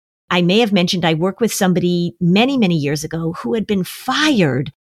I may have mentioned I worked with somebody many, many years ago who had been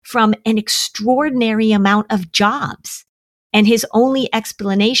fired from an extraordinary amount of jobs. And his only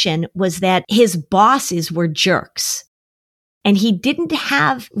explanation was that his bosses were jerks. And he didn't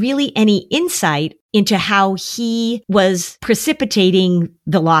have really any insight into how he was precipitating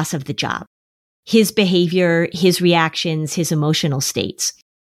the loss of the job, his behavior, his reactions, his emotional states.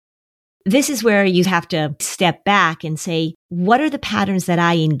 This is where you have to step back and say, what are the patterns that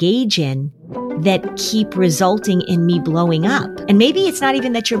I engage in that keep resulting in me blowing up? And maybe it's not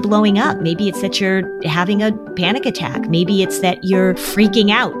even that you're blowing up. Maybe it's that you're having a panic attack. Maybe it's that you're freaking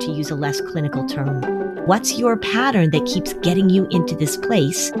out, to use a less clinical term. What's your pattern that keeps getting you into this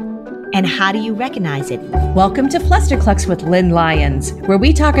place? And how do you recognize it? Welcome to Flusterclux with Lynn Lyons, where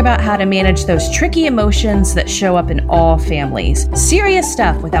we talk about how to manage those tricky emotions that show up in all families. Serious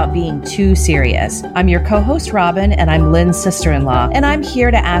stuff without being too serious. I'm your co-host, Robin, and I'm Lynn's sister-in-law, and I'm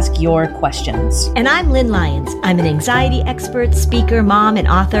here to ask your questions. And I'm Lynn Lyons. I'm an anxiety expert, speaker, mom, and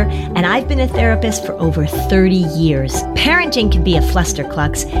author, and I've been a therapist for over 30 years. Parenting can be a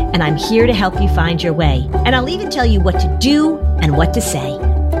flusterclux, and I'm here to help you find your way. And I'll even tell you what to do and what to say.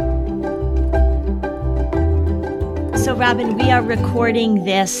 So, Robin, we are recording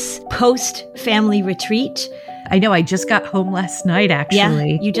this post-family retreat. I know, I just got home last night,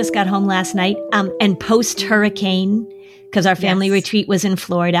 actually. Yeah, you just got home last night. And post-hurricane, because our family retreat was in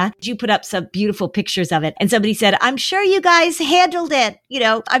Florida. You put up some beautiful pictures of it. And somebody said, I'm sure you guys handled it. You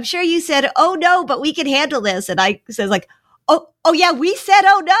know, I'm sure you said, oh, no, but we can handle this. And I said, like, oh, yeah, we said,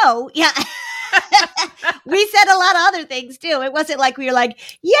 oh, no. Yeah. We said a lot of other things too. It wasn't like we were like,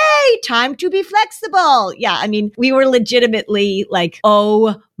 yay, time to be flexible. Yeah. I mean, we were legitimately like,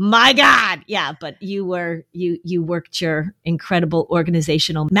 oh my God. Yeah. But you worked your incredible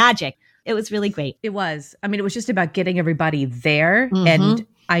organizational magic. It was really great. It was. I mean, it was just about getting everybody there. Mm-hmm. And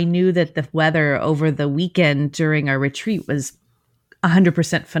I knew that the weather over the weekend during our retreat was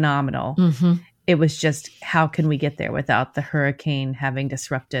 100% phenomenal. Mm-hmm. It was just, how can we get there without the hurricane having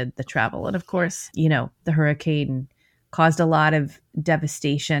disrupted the travel? And of course, you know, the hurricane caused a lot of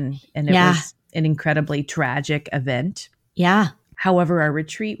devastation, and it was an incredibly tragic event. Yeah. However, our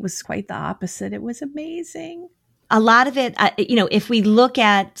retreat was quite the opposite. It was amazing. A lot of it, if we look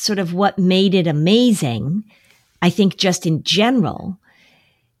at sort of what made it amazing, I think just in general,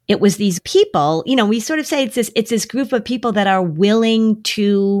 it was these people, we sort of say it's this group of people that are willing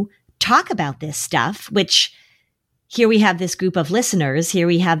to talk about this stuff, which here we have this group of listeners. Here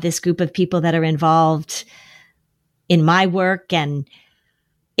we have this group of people that are involved in my work. And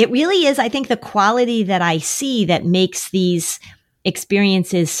it really is, I think, the quality that I see that makes these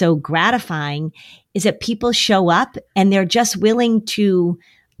experiences so gratifying is that people show up and they're just willing to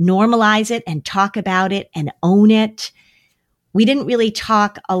normalize it and talk about it and own it. We didn't really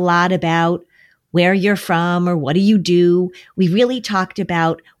talk a lot about where you're from or what do you do. We really talked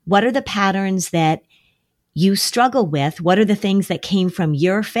about what are the patterns that you struggle with? What are the things that came from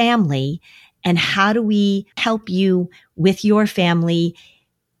your family? And how do we help you with your family?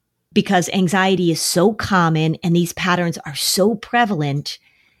 Because anxiety is so common and these patterns are so prevalent.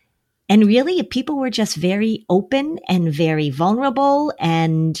 And really, people were just very open and very vulnerable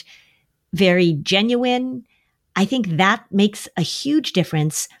and very genuine. I think that makes a huge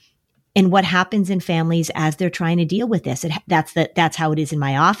difference in what happens in families as they're trying to deal with this. That's how it is in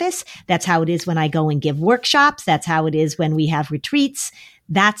my office. That's how it is when I go and give workshops. That's how it is when we have retreats.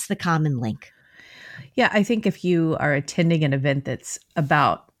 That's the common link. Yeah, I think if you are attending an event that's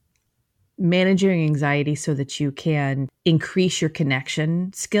about managing anxiety so that you can increase your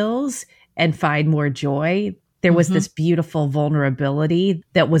connection skills and find more joy, there was this beautiful vulnerability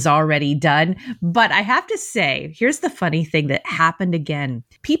that was already done. But I have to say, here's the funny thing that happened again.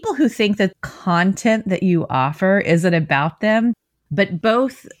 People who think that content that you offer isn't about them, but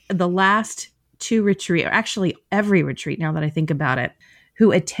both the last two retreats, or actually every retreat now that I think about it,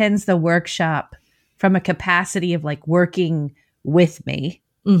 who attends the workshop from a capacity of like working with me.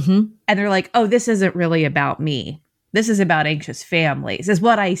 Mm-hmm. And they're like, oh, this isn't really about me. This is about anxious families, is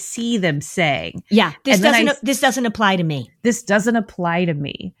what I see them saying. Yeah, this doesn't apply to me. This doesn't apply to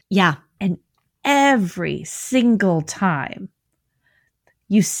me. Yeah. And every single time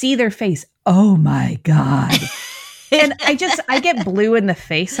you see their face, oh my God. And I get blue in the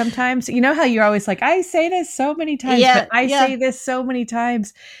face sometimes. You know how you're always like, I say this so many times, but I say this so many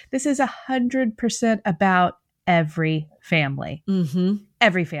times. This is 100% about every family. Mm-hmm.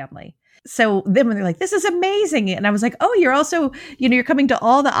 Every family. So then when they're like, this is amazing. And I was like, oh, you're also, you're coming to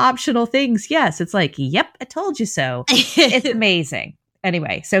all the optional things. Yes. It's like, yep, I told you so. It's amazing.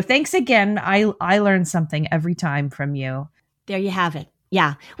 Anyway, so thanks again. I learn something every time from you. There you have it.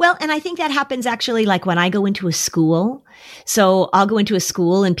 Yeah. Well, and I think that happens actually like when I go into a school. So I'll go into a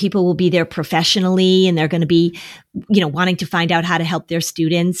school and people will be there professionally and they're going to be, wanting to find out how to help their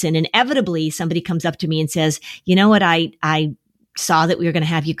students. And inevitably somebody comes up to me and says, you know what, I saw that we were going to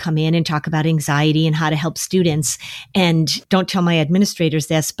have you come in and talk about anxiety and how to help students. And don't tell my administrators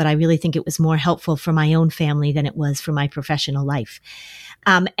this, but I really think it was more helpful for my own family than it was for my professional life.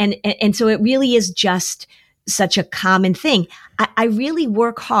 And so it really is just such a common thing. I really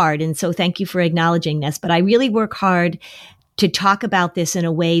work hard. And so thank you for acknowledging this, but I really work hard to talk about this in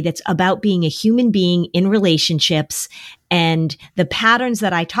a way that's about being a human being in relationships. And the patterns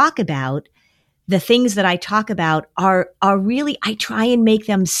that I talk about, the things that I talk about are really, I try and make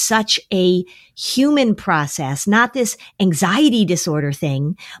them such a human process, not this anxiety disorder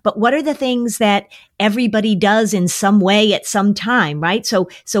thing, but what are the things that everybody does in some way at some time, right? So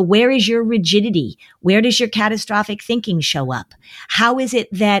where is your rigidity? Where does your catastrophic thinking show up? How is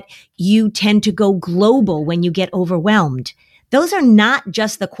it that you tend to go global when you get overwhelmed? Those are not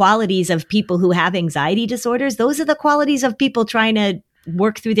just the qualities of people who have anxiety disorders. Those are the qualities of people trying to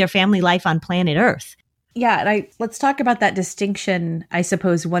work through their family life on planet Earth. Yeah. And let's talk about that distinction, I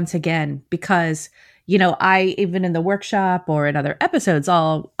suppose, once again, because, I, even in the workshop or in other episodes,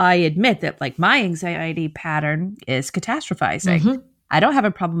 I admit that like my anxiety pattern is catastrophizing. Mm-hmm. I don't have a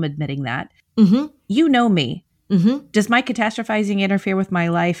problem admitting that. Mm-hmm. You know me. Mm-hmm. Does my catastrophizing interfere with my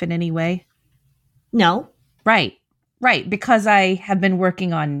life in any way? No. Right. Because I have been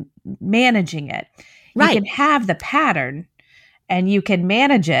working on managing it. Right. You can have the pattern and you can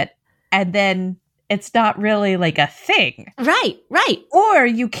manage it, and then it's not really like a thing. Right. Or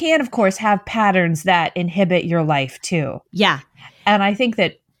you can, of course, have patterns that inhibit your life too. Yeah. And I think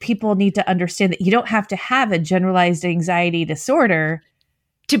that people need to understand that you don't have to have a generalized anxiety disorder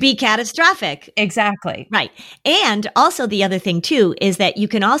to be catastrophic. Exactly. Right. And also the other thing too is that you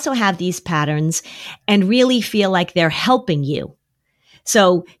can also have these patterns and really feel like they're helping you.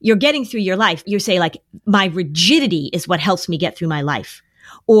 So you're getting through your life. You say like, my rigidity is what helps me get through my life.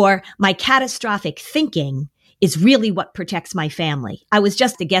 Or my catastrophic thinking is really what protects my family. I was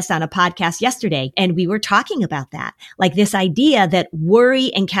just a guest on a podcast yesterday, and we were talking about that. Like this idea that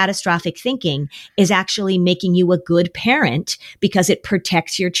worry and catastrophic thinking is actually making you a good parent because it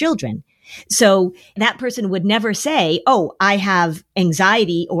protects your children. So that person would never say, oh, I have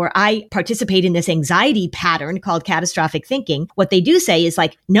anxiety or I participate in this anxiety pattern called catastrophic thinking. What they do say is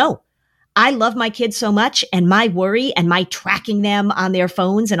like, no, I love my kids so much and my worry and my tracking them on their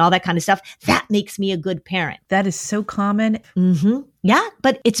phones and all that kind of stuff, that makes me a good parent. That is so common. Mm-hmm. Yeah,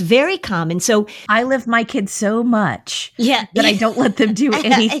 but it's very common. So I love my kids so much that I don't let them do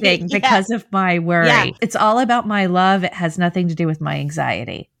anything because of my worry. Yeah. It's all about my love. It has nothing to do with my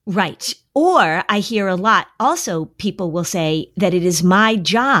anxiety. Right. Or I hear a lot also people will say that it is my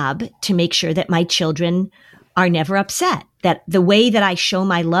job to make sure that my children are never upset, that the way that I show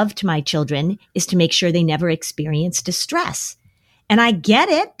my love to my children is to make sure they never experience distress. And I get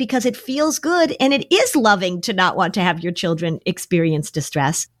it because it feels good and it is loving to not want to have your children experience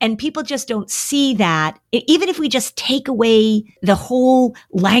distress. And people just don't see that. Even if we just take away the whole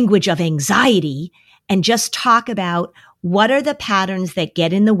language of anxiety and just talk about what are the patterns that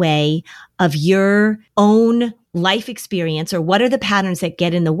get in the way of your own life experience, or what are the patterns that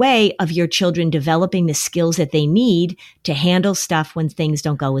get in the way of your children developing the skills that they need to handle stuff when things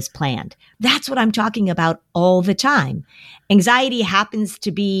don't go as planned. That's what I'm talking about all the time. Anxiety happens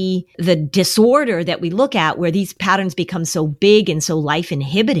to be the disorder that we look at where these patterns become so big and so life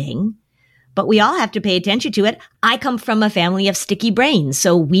inhibiting. But we all have to pay attention to it. I come from a family of sticky brains,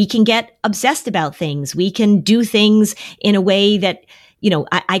 so we can get obsessed about things. We can do things in a way that,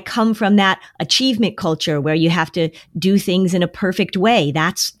 I come from that achievement culture where you have to do things in a perfect way.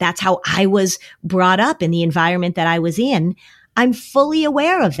 That's how I was brought up in the environment that I was in. I'm fully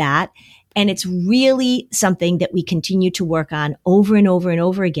aware of that. And it's really something that we continue to work on over and over and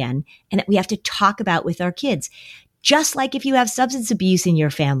over again, and that we have to talk about with our kids. Just like if you have substance abuse in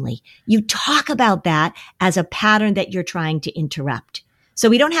your family, you talk about that as a pattern that you're trying to interrupt. So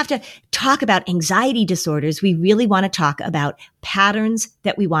we don't have to talk about anxiety disorders. We really want to talk about patterns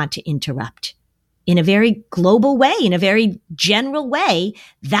that we want to interrupt in a very global way, in a very general way.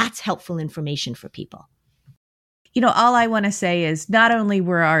 That's helpful information for people. All I want to say is not only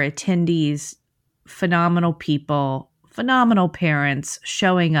were our attendees phenomenal people, phenomenal parents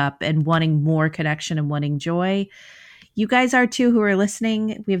showing up and wanting more connection and wanting joy, you guys are too who are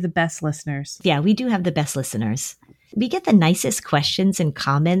listening. We have the best listeners. Yeah, we do have the best listeners. We get the nicest questions and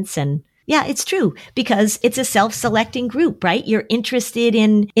comments, and yeah, it's true because it's a self-selecting group, right? You're interested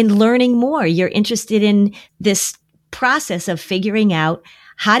in learning more. You're interested in this process of figuring out,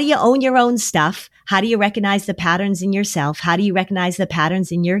 how do you own your own stuff? How do you recognize the patterns in yourself? How do you recognize the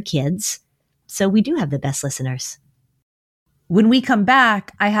patterns in your kids? So we do have the best listeners. When we come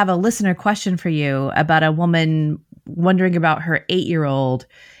back, I have a listener question for you about a woman wondering about her 8-year-old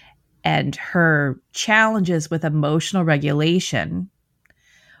and her challenges with emotional regulation.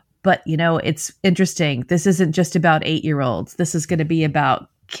 But, it's interesting. This isn't just about 8-year-olds. This is going to be about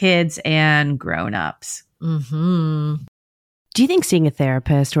kids and grown-ups. Mm-hmm. Do you think seeing a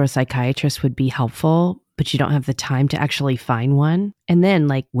therapist or a psychiatrist would be helpful, but you don't have the time to actually find one? And then,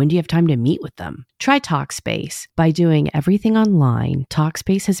 when do you have time to meet with them? Try Talkspace. By doing everything online,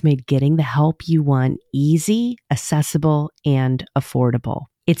 Talkspace has made getting the help you want easy, accessible, and affordable.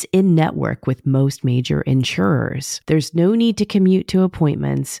 It's in-network with most major insurers. There's no need to commute to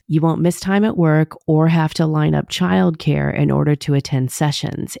appointments. You won't miss time at work or have to line up childcare in order to attend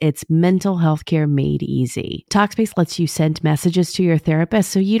sessions. It's mental health care made easy. Talkspace lets you send messages to your therapist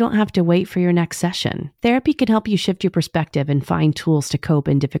so you don't have to wait for your next session. Therapy can help you shift your perspective and find tools to cope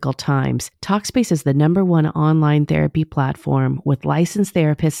in difficult times. Talkspace is the #1 online therapy platform with licensed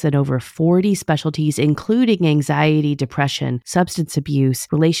therapists in over 40 specialties, including anxiety, depression, substance abuse,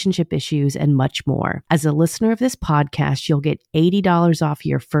 relationship issues, and much more. As a listener of this podcast, you'll get $80 off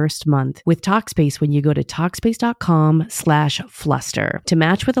your first month with Talkspace when you go to Talkspace.com/fluster. To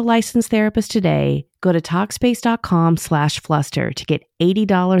match with a licensed therapist today, go to Talkspace.com/fluster to get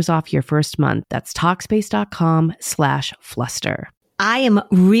 $80 off your first month. That's Talkspace.com/fluster. I am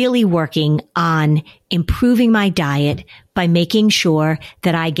really working on improving my diet by making sure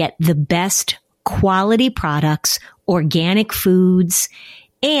that I get the best quality products, organic foods,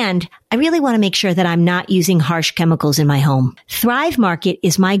 and I really want to make sure that I'm not using harsh chemicals in my home. Thrive Market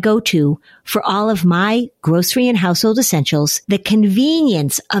is my go-to for all of my grocery and household essentials. The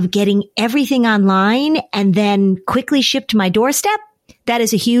convenience of getting everything online and then quickly shipped to my doorstep, that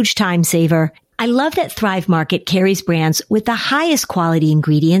is a huge time saver. I love that Thrive Market carries brands with the highest quality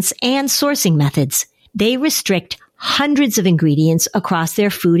ingredients and sourcing methods. They restrict hundreds of ingredients across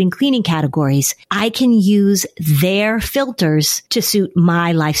their food and cleaning categories. I can use their filters to suit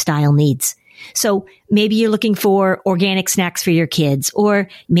my lifestyle needs. So maybe you're looking for organic snacks for your kids, or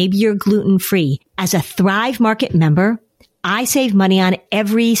maybe you're gluten-free. As a Thrive Market member, I save money on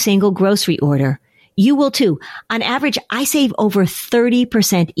every single grocery order. You will too. On average, I save over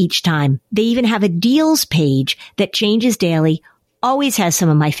 30% each time. They even have a deals page that changes daily, always has some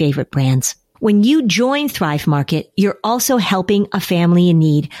of my favorite brands. When you join Thrive Market, you're also helping a family in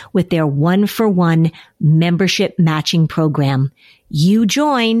need with their 1-for-1 membership matching program. You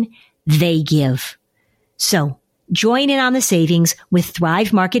join, they give. So join in on the savings with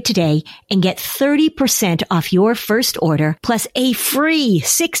Thrive Market today and get 30% off your first order plus a free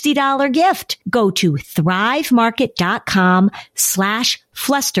 $60 gift. Go to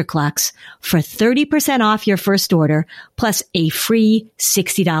thrivemarket.com/flusterclux for 30% off your first order plus a free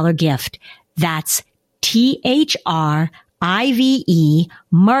 $60 gift. That's THRIVE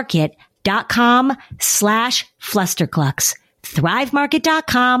market.com/flusterclux.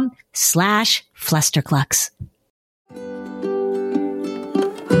 thrivemarket.com/flusterclux.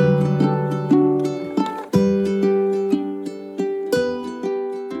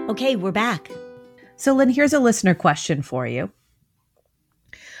 Okay, we're back. So, Lynn, here's a listener question for you.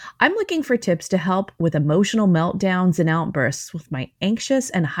 I'm looking for tips to help with emotional meltdowns and outbursts with my anxious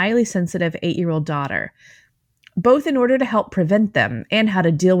and highly sensitive 8-year-old daughter, both in order to help prevent them and how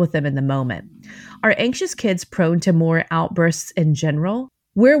to deal with them in the moment. Are anxious kids prone to more outbursts in general?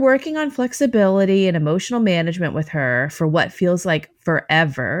 We're working on flexibility and emotional management with her for what feels like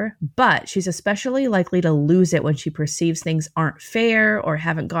forever, but she's especially likely to lose it when she perceives things aren't fair or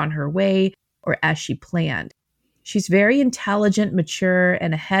haven't gone her way or as she planned. She's very intelligent, mature,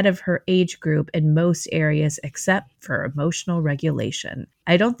 and ahead of her age group in most areas except for emotional regulation.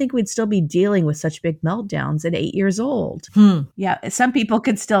 I don't think we'd still be dealing with such big meltdowns at 8 years old. Yeah, some people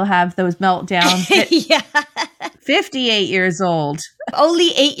could still have those meltdowns at Yeah. 58 years old.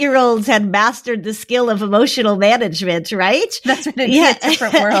 Only 8-year-olds had mastered the skill of emotional management, right? That's when it'd be a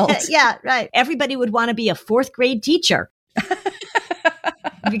different world. Yeah, right. Everybody would want to be a 4th grade teacher.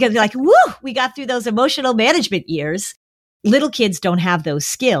 Because they're like, woo, we got through those emotional management years. Little kids don't have those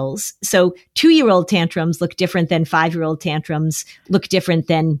skills. So 2-year-old tantrums look different than 5-year-old tantrums, look different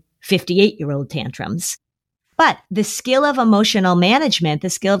than 58-year-old tantrums. But the skill of emotional management, the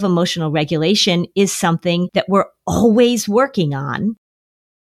skill of emotional regulation is something that we're always working on.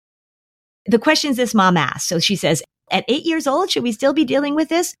 The questions this mom asked. So she says, at 8 years old, should we still be dealing with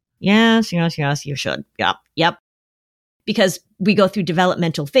this? Yes, you should. Yep. Because we go through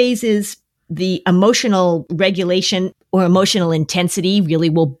developmental phases. the emotional regulation or emotional intensity really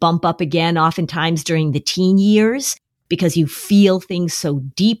will bump up again, oftentimes during the teen years, because you feel things so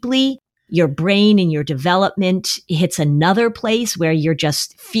deeply. Your brain and your development hits another place where you're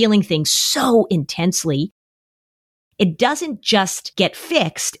just feeling things so intensely. It doesn't just get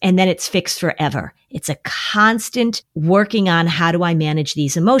fixed and then it's fixed forever. It's a constant working on how do I manage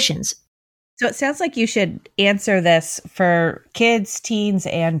these emotions. So it sounds like you should answer this for kids, teens,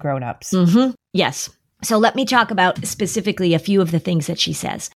 and grownups. Mm-hmm. Yes. So let me talk about specifically a few of the things that she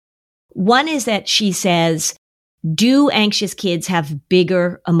says. One is that she says, do anxious kids have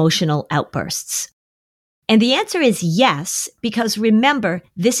bigger emotional outbursts? And the answer is yes, because remember,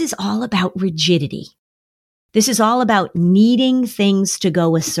 this is all about rigidity. This is all about needing things to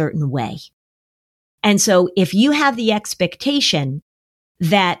go a certain way. And so if you have the expectation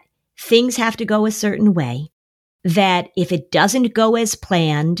that things have to go a certain way, that if it doesn't go as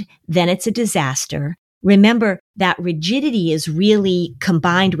planned, then it's a disaster. Remember that rigidity is really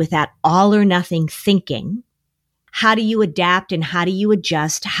combined with that all or nothing thinking. How do you adapt and how do you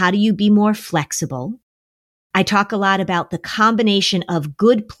adjust? How do you be more flexible? I talk a lot about the combination of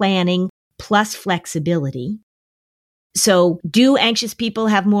good planning plus flexibility. So do anxious people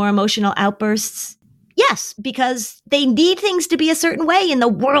have more emotional outbursts? Yes, because they need things to be a certain way and the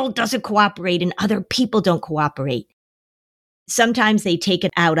world doesn't cooperate and other people don't cooperate. Sometimes they take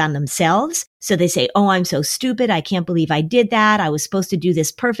it out on themselves. So they say, oh, I'm so stupid. I can't believe I did that. I was supposed to do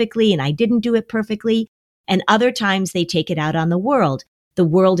this perfectly and I didn't do it perfectly. And other times they take it out on the world. The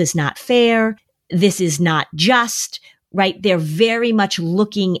world is not fair. This is not just, right? They're very much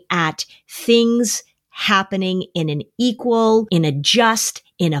looking at things happening in an equal, in a just,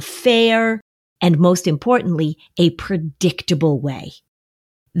 in a fair, and most importantly, a predictable way.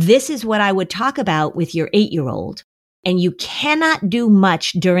 This is what I would talk about with your 8-year-old. And you cannot do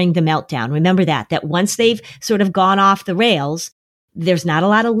much during the meltdown. Remember that once they've sort of gone off the rails, there's not a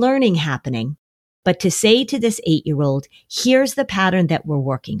lot of learning happening. But to say to this 8-year-old, here's the pattern that we're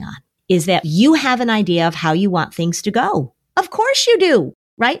working on, is that you have an idea of how you want things to go. Of course you do,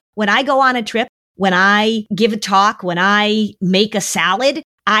 right? When I go on a trip, when I give a talk, when I make a salad,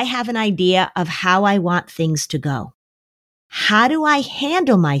 I have an idea of how I want things to go. How do I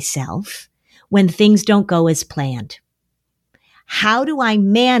handle myself when things don't go as planned? How do I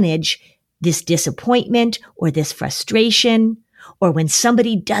manage this disappointment or this frustration, or when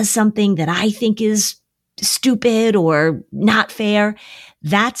somebody does something that I think is stupid or not fair?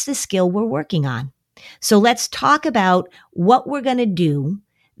 That's the skill we're working on. So let's talk about what we're going to do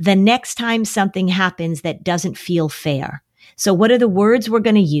the next time something happens that doesn't feel fair. So what are the words we're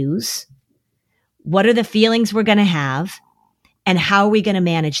going to use? What are the feelings we're going to have? And how are we going to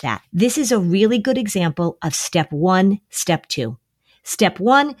manage that? This is a really good example of step 1, step 2. Step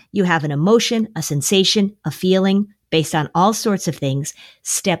 1, you have an emotion, a sensation, a feeling based on all sorts of things.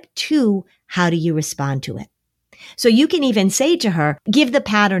 Step 2, how do you respond to it? So you can even say to her, give the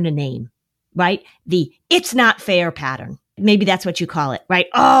pattern a name, right? The it's not fair pattern. Maybe that's what you call it, right?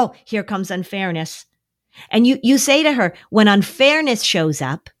 Oh, here comes unfairness. And you say to her, when unfairness shows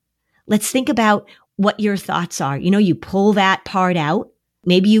up, let's think about what your thoughts are. You pull that part out.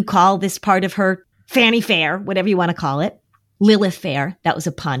 Maybe you call this part of her Fanny Fair, whatever you want to call it. Lilith Fair. That was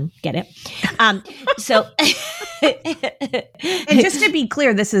a pun. Get it? So, and just to be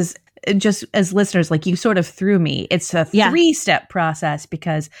clear, this is just as listeners, like you sort of threw me. It's a 3-step process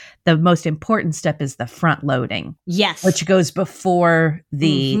because the most important step is the front loading. Yes. Which goes before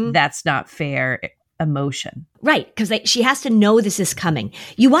the that's not fair emotion. Right. Because she has to know this is coming.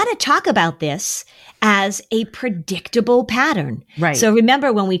 You want to talk about this as a predictable pattern. Right. So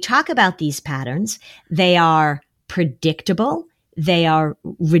remember, when we talk about these patterns, they are predictable, they are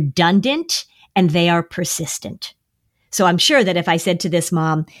redundant, and they are persistent. So I'm sure that if I said to this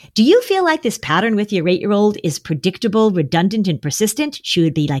mom, do you feel like this pattern with your 8-year-old is predictable, redundant, and persistent? She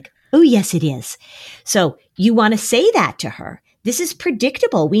would be like, oh, yes, it is. So you want to say that to her. This is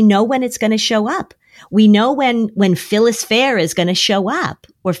predictable. We know when it's going to show up. We know when Phyllis Fair is going to show up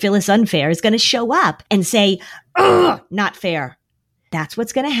or Phyllis Unfair is going to show up and say, ugh, not fair. That's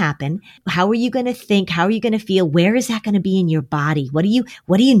what's going to happen. How are you going to think? How are you going to feel? Where is that going to be in your body? What do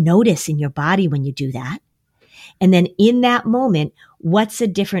you notice in your body when you do that? And then in that moment, what's a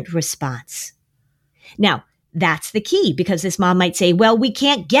different response? Now, that's the key, because this mom might say, well, we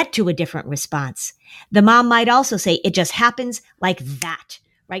can't get to a different response. The mom might also say, it just happens like that,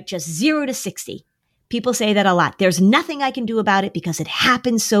 right? Just 0 to 60. People say that a lot. There's nothing I can do about it because it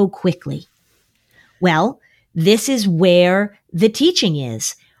happens so quickly. Well, this is where the teaching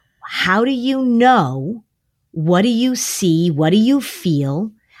is. How do you know? What do you see? What do you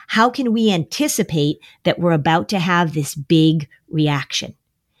feel? how can we anticipate that we're about to have this big reaction?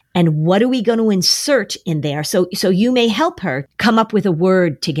 And what are we going to insert in there? So you may help her come up with a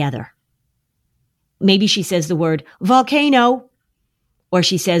word together. Maybe she says the word volcano, or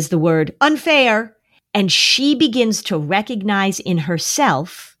she says the word unfair, and she begins to recognize in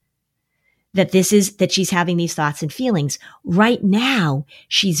herself that she's having these thoughts and feelings. Right now,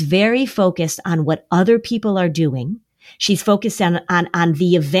 she's very focused on what other people are doing. She's focused on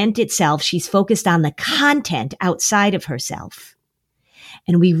the event itself. She's focused on the content outside of herself.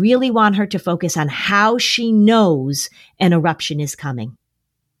 And we really want her to focus on how she knows an eruption is coming.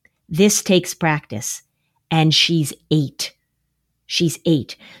 This takes practice. And she's 8. She's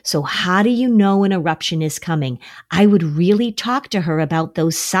 8. So how do you know an eruption is coming? I would really talk to her about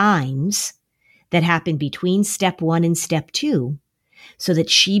those signs that happen between step 1 and step 2 so that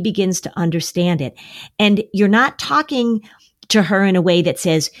she begins to understand it. And you're not talking to her in a way that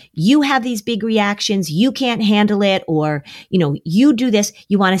says, you have these big reactions, you can't handle it, or, you do this.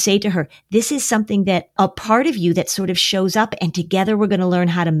 You want to say to her, this is something that a part of you that sort of shows up, and together we're going to learn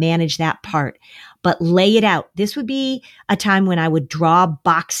how to manage that part. But lay it out. This would be a time when I would draw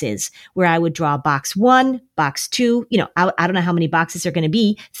boxes, where I would draw box 1, box 2. I don't know how many boxes are going to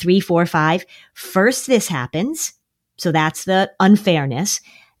be, 3, 4, 5. First, this happens. So that's the unfairness.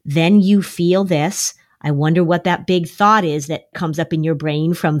 Then you feel this. I wonder what that big thought is that comes up in your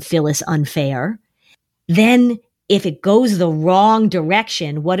brain from Phyllis unfair. Then if it goes the wrong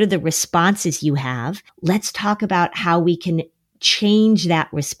direction, what are the responses you have? Let's talk about how we can change that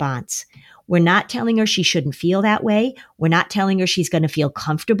response. We're not telling her she shouldn't feel that way. We're not telling her she's going to feel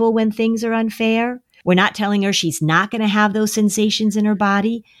comfortable when things are unfair. We're not telling her she's not going to have those sensations in her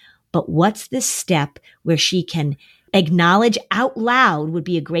body. But what's the step where she can acknowledge out loud would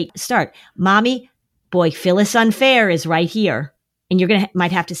be a great start. Mommy, boy, Phyllis unfair is right here. And you're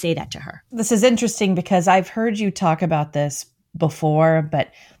might have to say that to her. This is interesting because I've heard you talk about this before,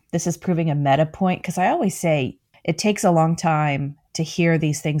 but this is proving a meta point, because I always say it takes a long time to hear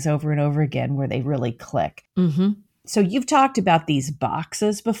these things over and over again where they really click. Mm-hmm. So you've talked about these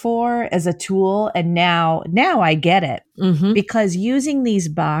boxes before as a tool, and now I get it. Mm-hmm. Because using these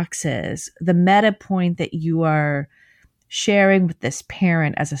boxes, the meta point that you are sharing with this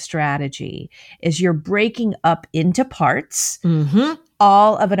parent as a strategy is you're breaking up into parts, mm-hmm.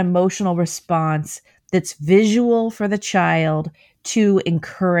 all of an emotional response that's visual for the child to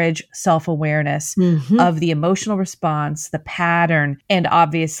encourage self-awareness mm-hmm. of the emotional response, the pattern, and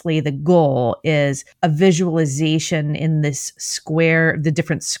obviously the goal is a visualization in this square, the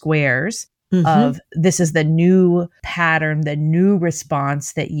different squares mm-hmm. of this is the new pattern, the new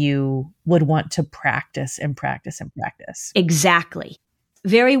response that you would want to practice and practice and practice. Exactly.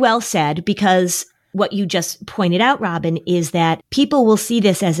 Very well said, because what you just pointed out, Robin, is that people will see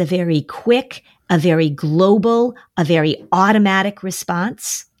this as a very quick, a very global, a very automatic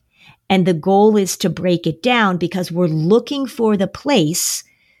response. And the goal is to break it down because we're looking for the place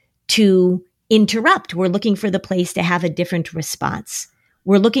to interrupt. We're looking for the place to have a different response.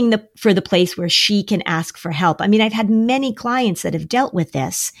 We're looking for the place where she can ask for help. I mean, I've had many clients that have dealt with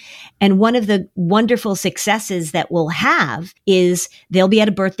this. And one of the wonderful successes that we'll have is they'll be at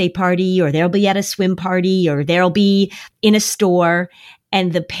a birthday party, or they'll be at a swim party, or they'll be in a store,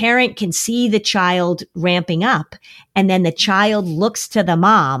 and the parent can see the child ramping up. And then the child looks to the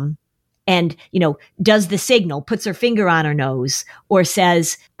mom and, does the signal, puts her finger on her nose, or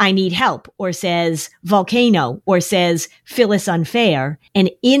says, I need help, or says volcano, or says Phyllis unfair.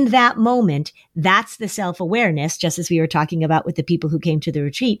 And in that moment, that's the self-awareness, just as we were talking about with the people who came to the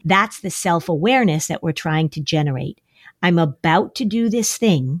retreat. That's the self-awareness that we're trying to generate. I'm about to do this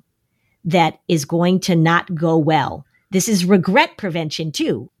thing that is going to not go well. This is regret prevention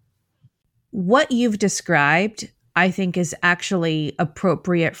too. What you've described, I think, is actually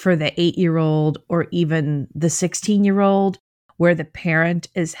appropriate for the 8-year-old or even the 16-year-old, where the parent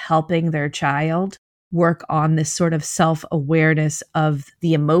is helping their child work on this sort of self-awareness of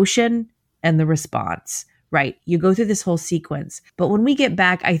the emotion and the response, right? You go through this whole sequence. But when we get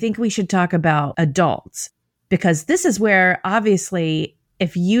back, I think we should talk about adults, because this is where, obviously,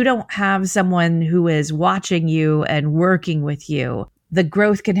 if you don't have someone who is watching you and working with you, the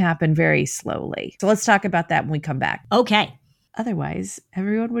growth can happen very slowly. So let's talk about that when we come back. Okay. Otherwise,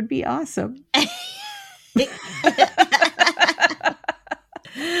 everyone would be awesome.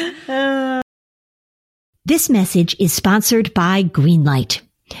 This message is sponsored by Greenlight.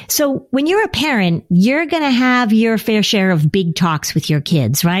 So when you're a parent, you're going to have your fair share of big talks with your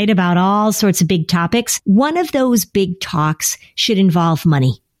kids, right? About all sorts of big topics. One of those big talks should involve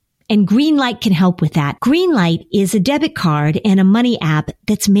money. And Greenlight can help with that. Greenlight is a debit card and a money app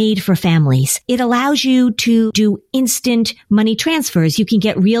that's made for families. It allows you to do instant money transfers. You can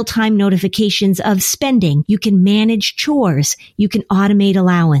get real-time notifications of spending. You can manage chores. You can automate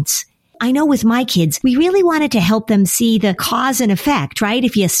allowance. I know with my kids, we really wanted to help them see the cause and effect, right?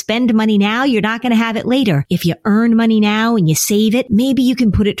 If you spend money now, you're not going to have it later. If you earn money now and you save it, maybe you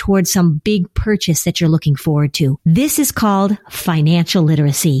can put it towards some big purchase that you're looking forward to. This is called financial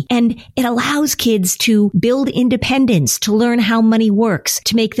literacy, and it allows kids to build independence, to learn how money works,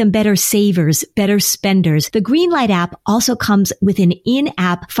 to make them better savers, better spenders. The Greenlight app also comes with an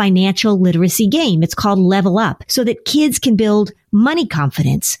in-app financial literacy game. It's called Level Up, so that kids can build money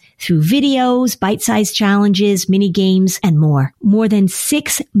confidence through videos, bite-sized challenges, mini games, and more. More than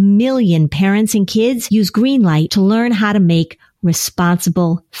 6 million parents and kids use Greenlight to learn how to make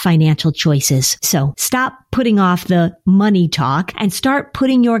responsible financial choices. So stop putting off the money talk and start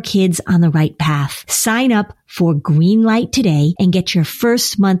putting your kids on the right path. Sign up for Greenlight today and get your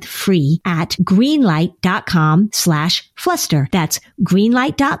first month free at greenlight.com/fluster. That's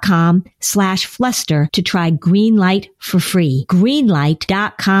greenlight.com/fluster to try Greenlight for free.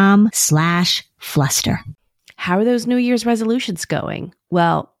 Greenlight.com/fluster. How are those New Year's resolutions going?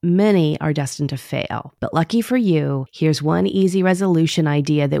 Well, many are destined to fail. But lucky for you, here's one easy resolution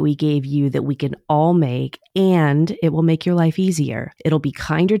idea that we gave you that we can all make, and it will make your life easier. It'll be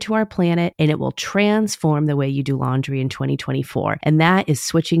kinder to our planet, and it will transform the way you do laundry in 2024. And that is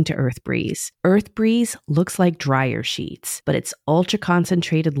switching to EarthBreeze. EarthBreeze looks like dryer sheets, but it's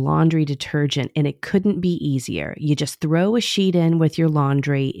ultra-concentrated laundry detergent, and it couldn't be easier. You just throw a sheet in with your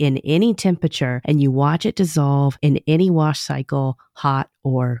laundry in any temperature, and you watch it dissolve in any wash cycle, hot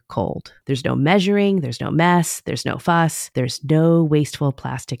or cold. There's no measuring, there's no mess, there's no fuss, there's no wasteful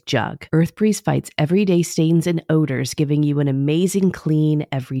plastic jug. EarthBreeze fights everyday stains and odors, giving you an amazing clean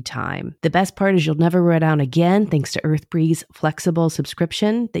every time. The best part is you'll never run out again thanks to EarthBreeze flexible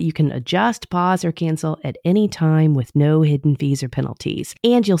subscription that you can adjust, pause, or cancel at any time with no hidden fees or penalties.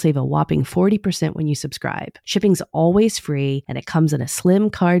 And you'll save a whopping 40% when you subscribe. Shipping's always free, and it comes in a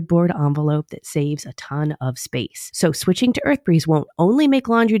slim cardboard envelope that saves a ton of space. So switching to EarthBreeze won't only make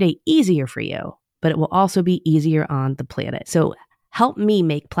laundry day easier for you, but it will also be easier on the planet. So help me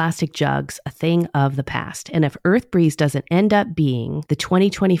make plastic jugs a thing of the past. And if EarthBreeze doesn't end up being the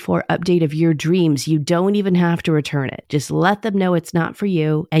 2024 update of your dreams, you don't even have to return it. Just let them know it's not for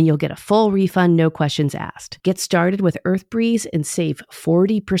you, and you'll get a full refund, no questions asked. Get started with EarthBreeze and save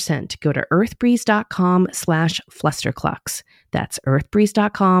 40%. Go to earthbreeze.com/flusterclux. That's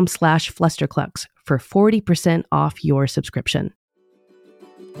earthbreeze.com/flusterclux for 40% off your subscription.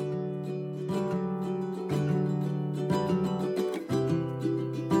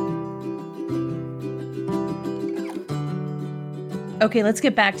 Okay, let's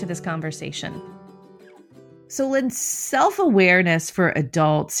get back to this conversation. So, Lynn, self-awareness for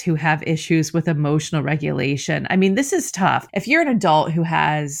adults who have issues with emotional regulation. I mean, this is tough. If you're an adult who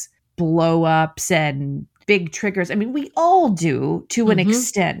has blow-ups and big triggers, I mean, we all do to an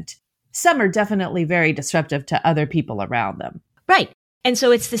extent. Some are definitely very disruptive to other people around them. Right. And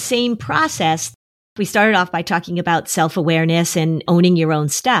so it's the same process. We started off by talking about self-awareness and owning your own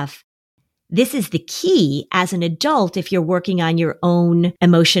stuff. This is the key as an adult, if you're working on your own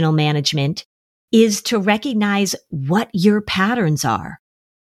emotional management, is to recognize what your patterns are.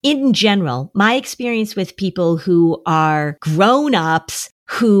 In general, my experience with people who are grown-ups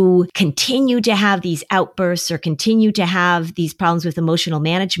who continue to have these outbursts or continue to have these problems with emotional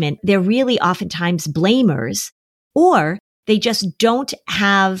management, they're really oftentimes blamers, or they just don't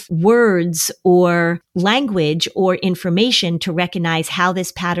have words or language or information to recognize how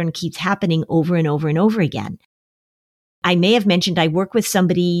this pattern keeps happening over and over and over again. I may have mentioned I worked with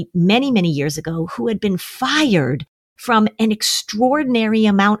somebody many, many years ago who had been fired from an extraordinary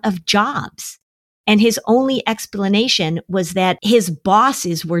amount of jobs. And his only explanation was that his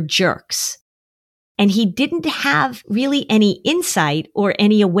bosses were jerks. And he didn't have really any insight or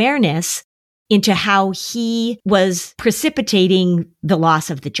any awareness into how he was precipitating the loss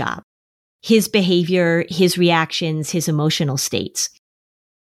of the job, his behavior, his reactions, his emotional states.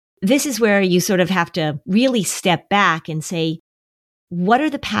 This is where you sort of have to really step back and say, what are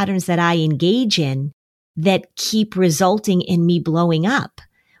the patterns that I engage in that keep resulting in me blowing up?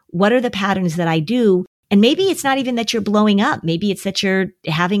 What are the patterns that I do? And maybe it's not even that you're blowing up. Maybe it's that you're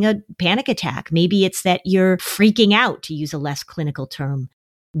having a panic attack. Maybe it's that you're freaking out, to use a less clinical term.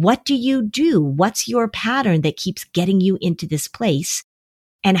 What do you do? What's your pattern that keeps getting you into this place?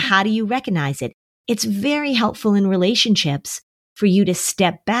 And how do you recognize it? It's very helpful in relationships for you to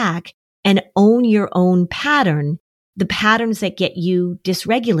step back and own your own pattern the patterns that get you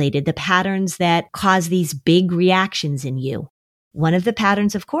dysregulated, the patterns that cause these big reactions in you. One of the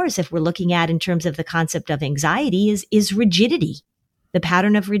patterns, of course, if we're looking at in terms of the concept of anxiety is rigidity, the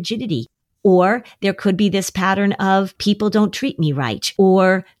pattern of rigidity. Or there could be this pattern of people don't treat me right,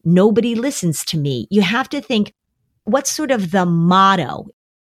 or nobody listens to me. You have to think, what's sort of the motto?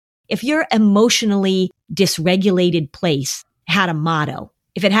 If your emotionally dysregulated place had a motto,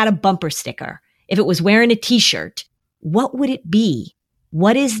 if it had a bumper sticker, if it was wearing a t-shirt, what would it be?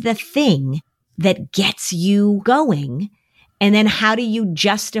 What is the thing that gets you going? And then how do you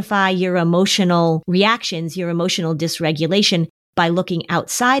justify your emotional reactions, your emotional dysregulation by looking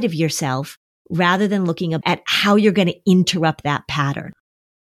outside of yourself rather than looking at how you're going to interrupt that pattern?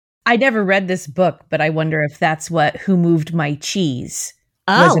 I never read this book, but I wonder if that's what Who Moved My Cheese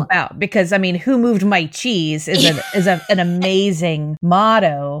was about. Because, I mean, Who Moved My Cheese is an amazing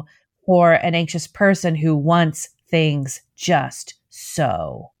motto for an anxious person who wants things just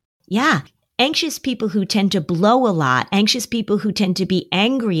so. Yeah. Anxious people who tend to blow a lot, anxious people who tend to be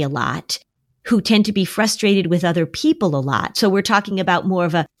angry a lot, who tend to be frustrated with other people a lot. So we're talking about more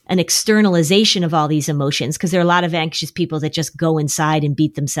of an externalization of all these emotions, because there are a lot of anxious people that just go inside and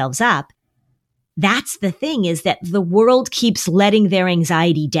beat themselves up. That's the thing, is that the world keeps letting their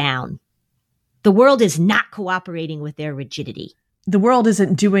anxiety down. The world is not cooperating with their rigidity. The world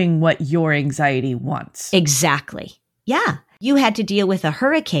isn't doing what your anxiety wants. Exactly. Yeah. You had to deal with a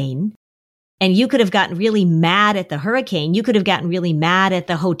hurricane, and you could have gotten really mad at the hurricane. You could have gotten really mad at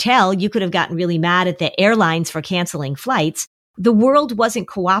the hotel. You could have gotten really mad at the airlines for canceling flights. The world wasn't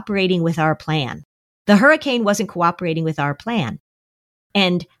cooperating with our plan. The hurricane wasn't cooperating with our plan.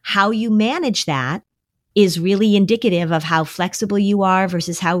 And how you manage that is really indicative of how flexible you are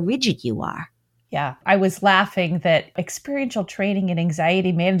versus how rigid you are. Yeah, I was laughing that experiential training in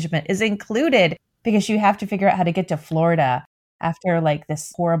anxiety management is included because you have to figure out how to get to Florida after like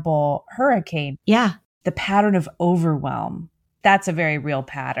this horrible hurricane. Yeah. The pattern of overwhelm, that's a very real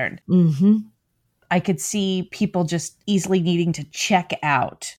pattern. Mm-hmm. I could see people just easily needing to check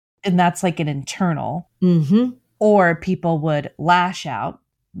out, and that's like an internal. Mm-hmm. Or people would lash out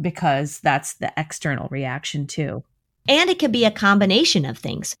because that's the external reaction too. And it could be a combination of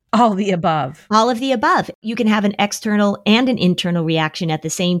things. All the above. All of the above. You can have an external and an internal reaction at the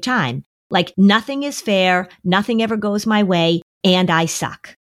same time. Like nothing is fair, nothing ever goes my way, and I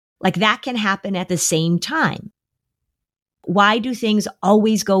suck. Like that can happen at the same time. Why do things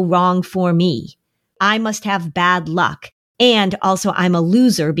always go wrong for me? I must have bad luck. And also I'm a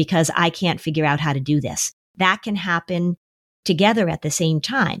loser because I can't figure out how to do this. That can happen together at the same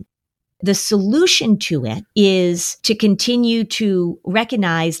time. The solution to it is to continue to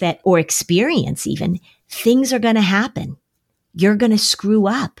recognize that, or experience even, things are going to happen. You're going to screw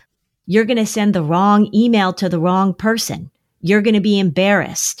up. You're going to send the wrong email to the wrong person. You're going to be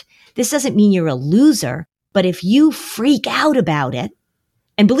embarrassed. This doesn't mean you're a loser, but if you freak out about it,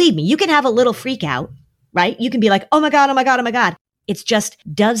 and believe me, you can have a little freak out, right? You can be like, oh my God, oh my God, oh my God. It's just,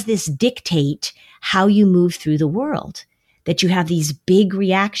 does this dictate how you move through the world? That you have these big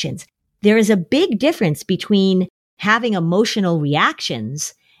reactions. There is a big difference between having emotional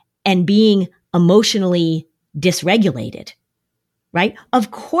reactions and being emotionally dysregulated, right?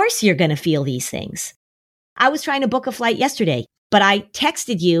 Of course you're going to feel these things. I was trying to book a flight yesterday, but I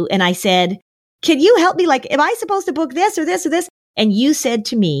texted you and I said, can you help me? Like, am I supposed to book this or this or this? And you said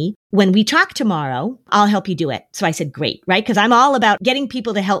to me, when we talk tomorrow, I'll help you do it. So I said, great, right? Because I'm all about getting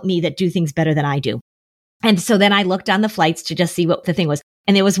people to help me that do things better than I do. And so then I looked on the flights to just see what the thing was.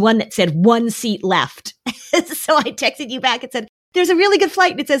 And there was one that said 1 seat left. So I texted you back and said, there's a really good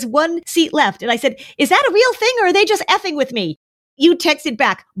flight and it says 1 seat left. And I said, is that a real thing or are they just effing with me? You texted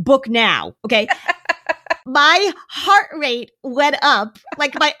back, book now. Okay. My heart rate went up.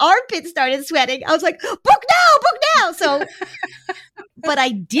 Like my armpits started sweating. I was like, book now. So, but I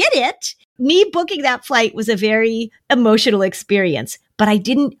did it. Me booking that flight was a very emotional experience, but I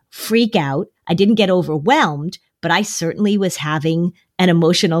didn't freak out. I didn't get overwhelmed, but I certainly was having an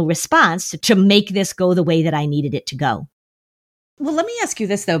emotional response to make this go the way that I needed it to go. Well, let me ask you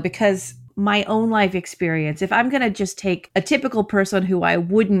this though, because my own life experience, if I'm going to just take a typical person who I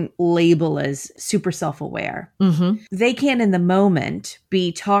wouldn't label as super self-aware, they can in the moment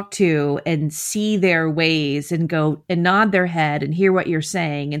be talked to and see their ways and go and nod their head and hear what you're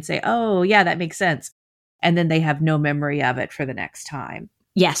saying and say, oh yeah, that makes sense. And then they have no memory of it for the next time.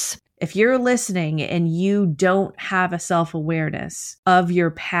 Yes. If you're listening and you don't have a self-awareness of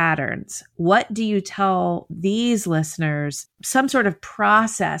your patterns, what do you tell these listeners? Some sort of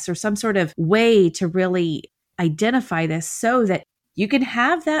process or some sort of way to really identify this so that you can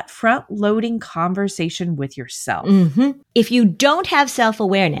have that front-loading conversation with yourself. If you don't have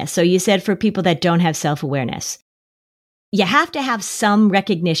self-awareness, so you said for people that don't have self-awareness, you have to have some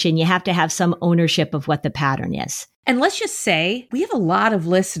recognition. You have to have some ownership of what the pattern is. And let's just say we have a lot of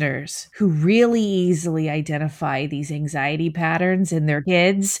listeners who really easily identify these anxiety patterns in their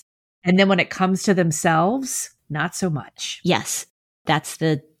kids. And then when it comes to themselves, not so much. Yes, that's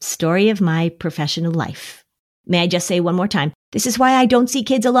the story of my professional life. May I just say one more time? This is why I don't see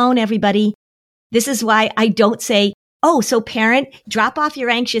kids alone, everybody. This is why I don't say, oh, so parent, drop off your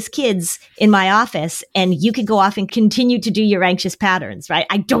anxious kids in my office and you can go off and continue to do your anxious patterns, right?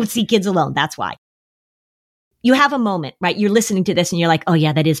 I don't see kids alone. That's why. You have a moment, right? You're listening to this and you're like, oh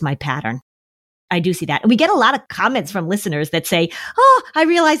yeah, that is my pattern. I do see that. And we get a lot of comments from listeners that say, oh, I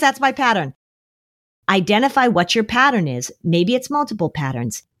realize that's my pattern. Identify what your pattern is. Maybe it's multiple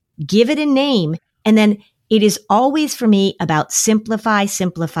patterns. Give it a name. And then it is always for me about simplify,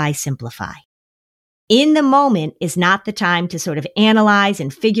 simplify, simplify. In the moment is not the time to sort of analyze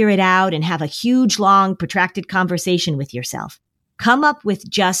and figure it out and have a huge, long, protracted conversation with yourself. Come up with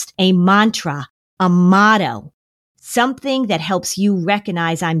just a mantra, a motto, something that helps you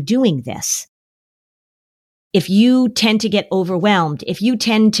recognize I'm doing this. If you tend to get overwhelmed, if you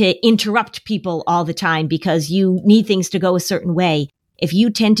tend to interrupt people all the time because you need things to go a certain way, if you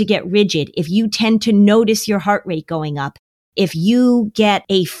tend to get rigid, if you tend to notice your heart rate going up, if you get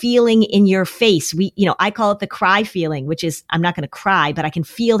a feeling in your face, I call it the cry feeling, which is I'm not going to cry, but I can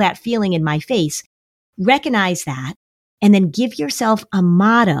feel that feeling in my face. Recognize that and then give yourself a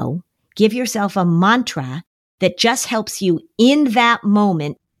motto, give yourself a mantra that just helps you in that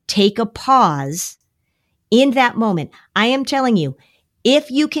moment take a pause. In that moment, I am telling you, if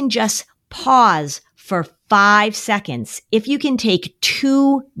you can just pause for 5 seconds, if you can take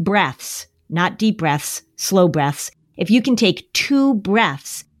 2 breaths, not deep breaths, slow breaths, if you can take 2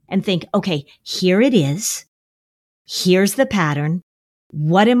 breaths and think, okay, here it is. Here's the pattern.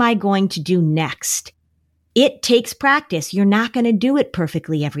 What am I going to do next? It takes practice. You're not going to do it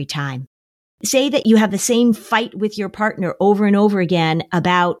perfectly every time. Say that you have the same fight with your partner over and over again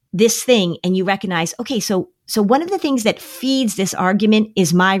about this thing and you recognize, okay, so one of the things that feeds this argument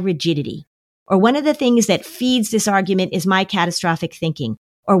is my rigidity. Or one of the things that feeds this argument is my catastrophic thinking.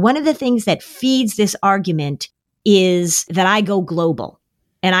 Or one of the things that feeds this argument is that I go global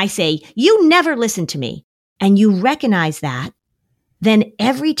and I say, you never listen to me. And you recognize that, then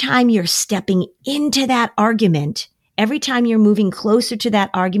every time you're stepping into that argument, every time you're moving closer to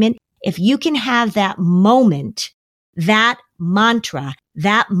that argument, if you can have that moment, that mantra,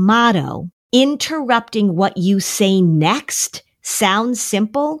 that motto, interrupting what you say next sounds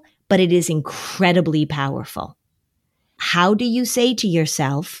simple, but it is incredibly powerful. How do you say to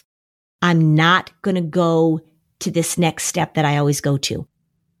yourself, I'm not going to go to this next step that I always go to?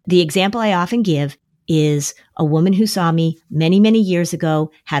 The example I often give is a woman who saw me many, many years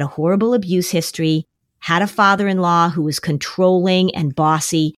ago, had a horrible abuse history, had a father-in-law who was controlling and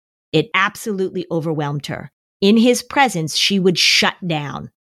bossy. It absolutely overwhelmed her. In his presence, she would shut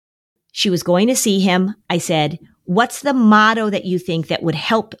down. She was going to see him. I said, what's the motto that you think that would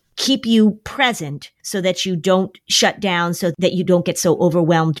help keep you present so that you don't shut down, so that you don't get so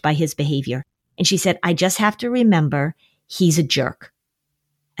overwhelmed by his behavior? And she said, I just have to remember he's a jerk.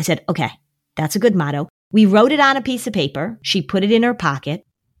 I said, okay, that's a good motto. We wrote it on a piece of paper. She put it in her pocket.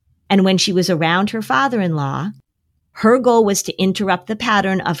 And when she was around her father-in-law, her goal was to interrupt the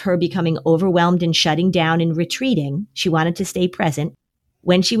pattern of her becoming overwhelmed and shutting down and retreating. She wanted to stay present.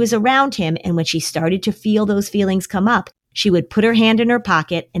 When she was around him and when she started to feel those feelings come up, she would put her hand in her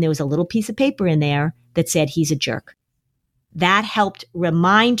pocket and there was a little piece of paper in there that said, he's a jerk. That helped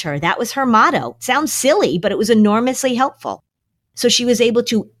remind her. That was her motto. Sounds silly, but it was enormously helpful. So she was able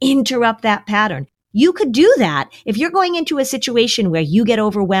to interrupt that pattern. You could do that. If you're going into a situation where you get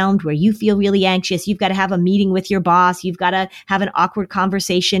overwhelmed, where you feel really anxious, you've got to have a meeting with your boss, you've got to have an awkward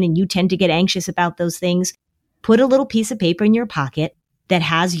conversation and you tend to get anxious about those things, put a little piece of paper in your pocket that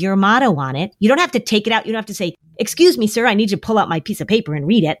has your motto on it. You don't have to take it out. You don't have to say, excuse me, sir, I need you to pull out my piece of paper and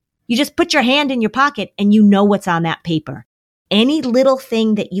read it. You just put your hand in your pocket and you know what's on that paper. Any little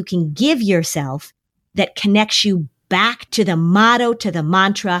thing that you can give yourself that connects you back to the motto, to the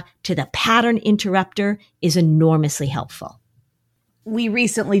mantra, to the pattern interrupter is enormously helpful. We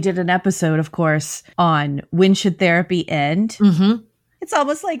recently did an episode, of course, on when should therapy end? Mm-hmm. It's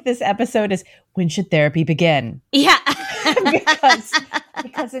almost like this episode is when should therapy begin? Yeah.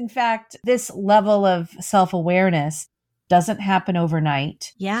 because in fact, this level of self-awareness doesn't happen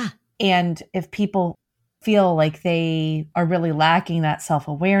overnight. Yeah. And if people feel like they are really lacking that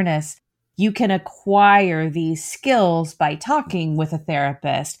self-awareness, you can acquire these skills by talking with a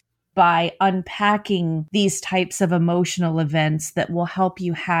therapist, by unpacking these types of emotional events that will help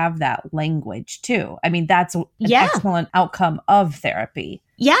you have that language too. I mean, that's an excellent outcome of therapy.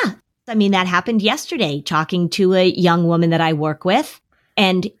 Yeah. I mean, that happened yesterday, talking to a young woman that I work with.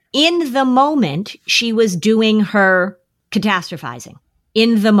 And in the moment, she was doing her catastrophizing.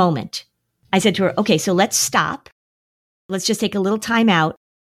 In the moment, I said to her, okay, so let's stop. Let's just take a little time out.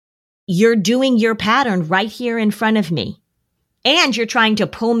 You're doing your pattern right here in front of me. And you're trying to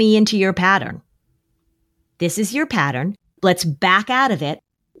pull me into your pattern. This is your pattern. Let's back out of it.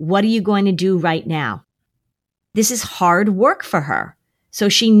 What are you going to do right now? This is hard work for her. So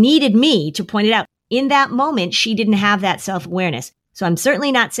she needed me to point it out. In that moment, she didn't have that self-awareness. So I'm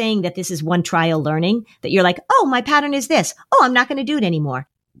certainly not saying that this is one trial learning, that you're like, oh, my pattern is this. Oh, I'm not going to do it anymore.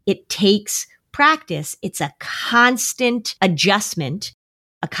 It takes practice. It's a constant adjustment,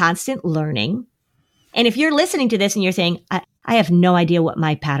 a constant learning. And if you're listening to this and you're saying, I have no idea what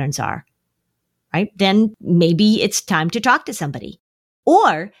my patterns are, right? Then maybe it's time to talk to somebody.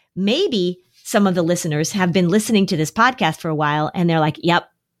 Or maybe some of the listeners have been listening to this podcast for a while and they're like, yep,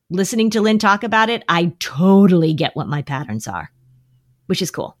 listening to Lynn talk about it, I totally get what my patterns are, which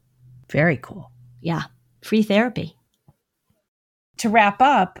is cool. Very cool. Yeah. Free therapy. To wrap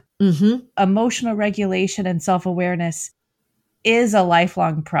up, emotional regulation and self-awareness is a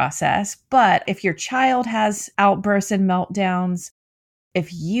lifelong process. But if your child has outbursts and meltdowns,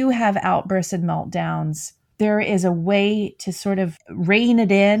 if you have outbursts and meltdowns, there is a way to sort of rein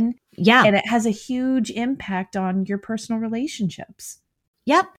it in. Yeah. And it has a huge impact on your personal relationships.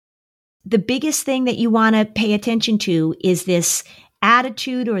 Yep. The biggest thing that you want to pay attention to is this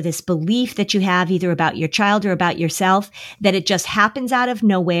attitude or this belief that you have either about your child or about yourself, that it just happens out of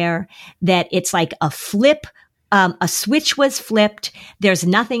nowhere, that it's like a flip. A switch was flipped. There's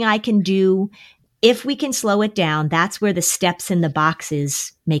nothing I can do. If we can slow it down, that's where the steps in the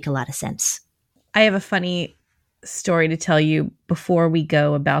boxes make a lot of sense. I have a funny story to tell you before we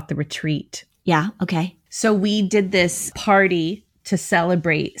go about the retreat. Yeah. Okay. So we did this party to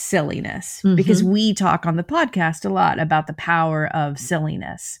celebrate silliness because we talk on the podcast a lot about the power of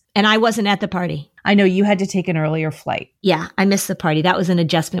silliness. And I wasn't at the party. I know you had to take an earlier flight. Yeah, I missed the party. That was an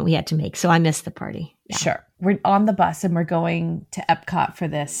adjustment we had to make. So I missed the party. Yeah. Sure. We're on the bus and we're going to Epcot for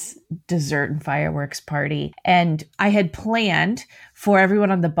this dessert and fireworks party. And I had planned for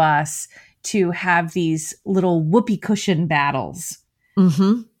everyone on the bus to have these little whoopee cushion battles.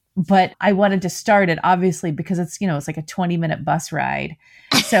 But I wanted to start it, obviously, because it's like a 20-minute bus ride.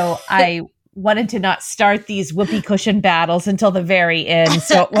 So I wanted to not start these whoopee cushion battles until the very end.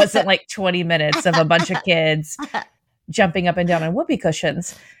 So it wasn't like 20 minutes of a bunch of kids jumping up and down on whoopee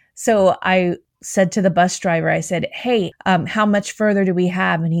cushions. So I said to the bus driver, I said, hey, how much further do we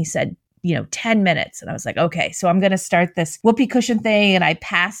have? And he said, 10 minutes. And I was like, okay, so I'm going to start this whoopee cushion thing. And I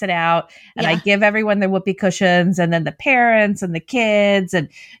pass it out and I give everyone their whoopee cushions and then the parents and the kids. And,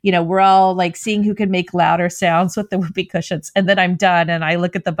 we're all like seeing who can make louder sounds with the whoopee cushions. And then I'm done. And I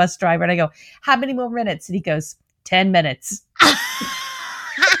look at the bus driver and I go, how many more minutes? And he goes, 10 minutes.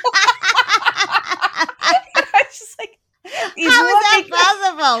 How is that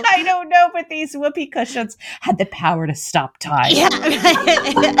possible? I don't know, but these whoopee cushions had the power to stop time. Yeah.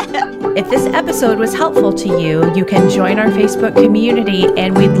 If this episode was helpful to you, you can join our Facebook community,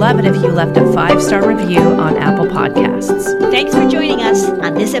 and we'd love it if you left a 5-star review on Apple Podcasts. Thanks for joining us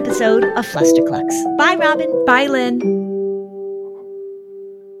on this episode of Flusterclux. Bye, Robin. Bye, Lynn.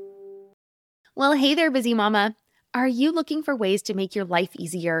 Well, hey there, busy mama. Are you looking for ways to make your life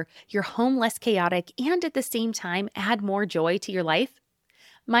easier, your home less chaotic, and at the same time add more joy to your life?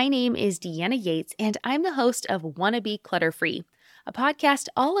 My name is Deanna Yates, and I'm the host of Wanna Be Clutter-Free, a podcast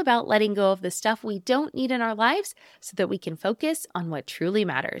all about letting go of the stuff we don't need in our lives so that we can focus on what truly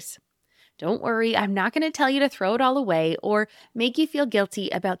matters. Don't worry, I'm not going to tell you to throw it all away or make you feel guilty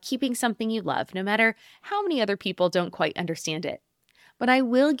about keeping something you love, no matter how many other people don't quite understand it. But I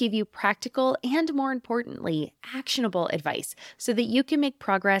will give you practical and, more importantly, actionable advice so that you can make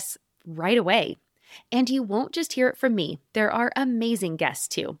progress right away. And you won't just hear it from me. There are amazing guests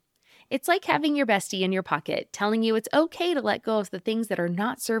too. It's like having your bestie in your pocket telling you it's okay to let go of the things that are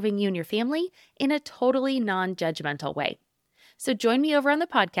not serving you and your family in a totally non-judgmental way. So join me over on the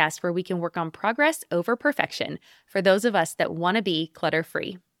podcast where we can work on progress over perfection for those of us that want to be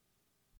clutter-free.